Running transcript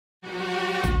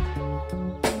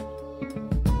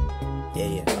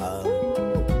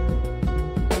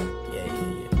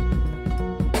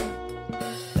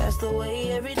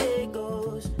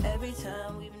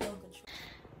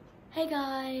Hey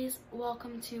guys,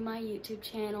 welcome to my YouTube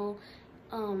channel.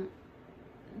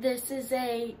 This is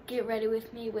a get ready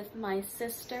with me with my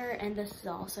sister, and this is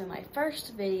also my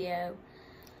first video.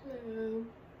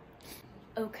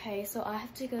 Okay, so I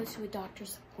have to go to a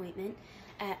doctor's appointment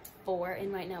at 4,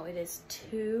 and right now it is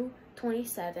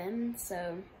 2:27,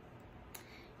 so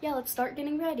yeah, let's start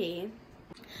getting ready.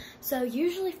 So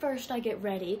usually first I get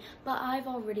ready, but I've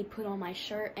already put on my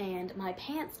shirt and my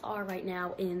pants are right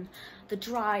now in the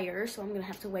dryer, so I'm gonna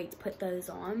have to wait to put those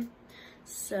on.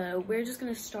 So we're just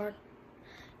gonna start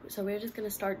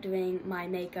doing my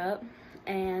makeup,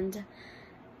 and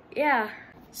yeah.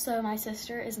 So my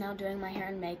sister is now doing my hair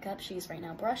and makeup. She's right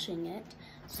now brushing it.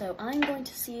 So I'm going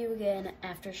to see you again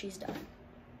after she's done.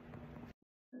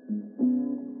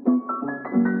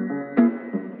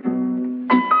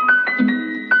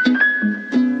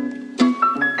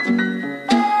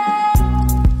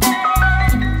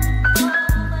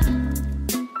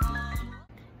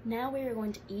 Now we are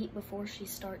going to eat before she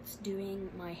starts doing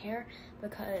my hair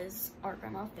because our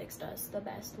grandma fixed us the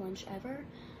best lunch ever.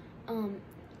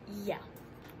 Yeah,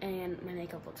 and my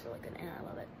makeup looks really good and I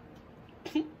love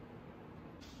it.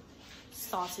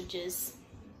 Sausages.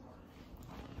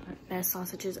 Best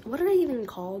sausages. What are they even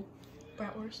called?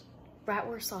 Bratwurst.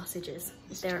 Bratwurst sausages.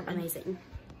 They're amazing.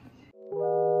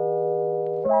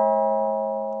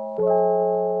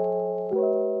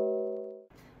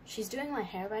 She's doing my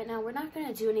hair right now. We're not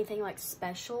gonna do anything like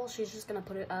special. She's just gonna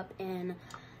put it up in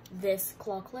this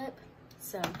claw clip.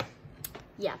 So,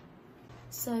 yeah.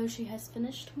 So she has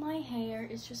finished my hair.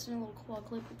 It's just in a little claw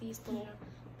clip with these little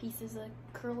pieces of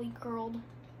curled.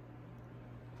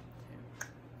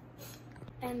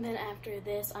 And then after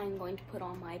this, I'm going to put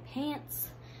on my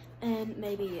pants and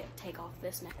maybe take off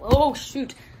this necklace. Oh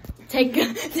shoot! Take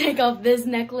off this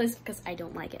necklace because I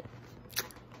don't like it.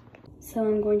 So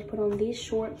I'm going to put on these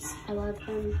shorts. I love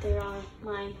them. They are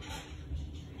my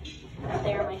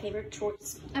favorite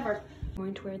shorts ever. I'm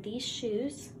going to wear these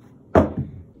shoes.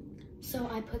 So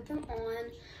I put them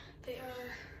on. They are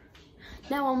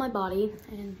now on my body,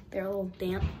 and they're a little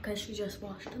damp because she just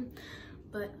washed them.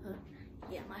 But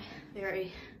yeah, my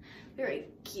very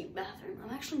cute bathroom.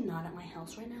 I'm actually not at my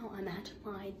house right now. I'm at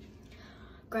my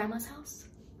grandma's house.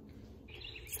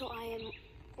 So I am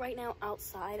right now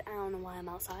outside. I don't know why I'm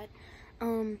outside.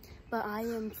 But I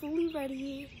am fully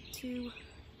ready to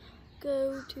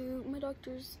go to my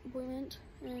doctor's appointment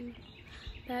and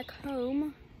back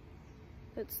home.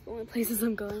 That's the only places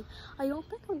I'm going. I don't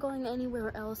think I'm going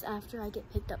anywhere else after I get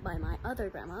picked up by my other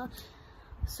grandma.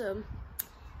 So,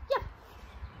 yeah.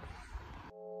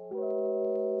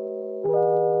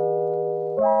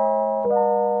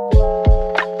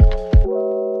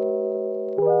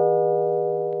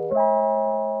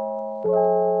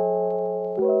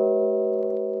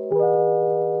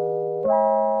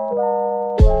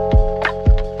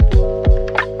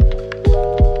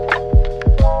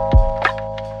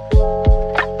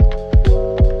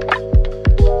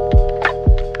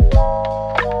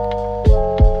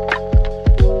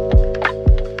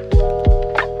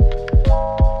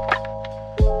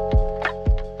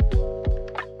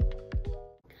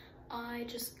 I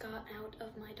just got out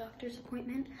of my doctor's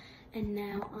appointment and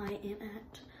now I am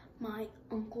at my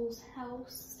uncle's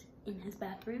house in his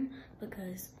bathroom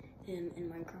because him and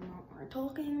my grandma are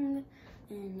talking,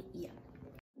 and yeah.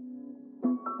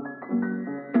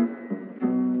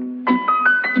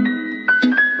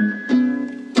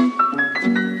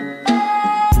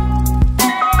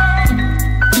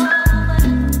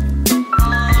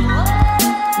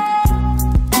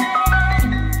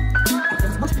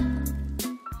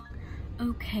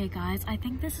 Okay guys, I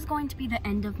think this is going to be the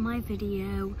end of my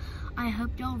video. I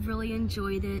hope y'all really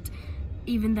enjoyed it,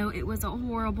 even though it was a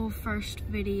horrible first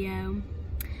video.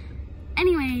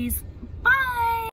 Anyways, bye!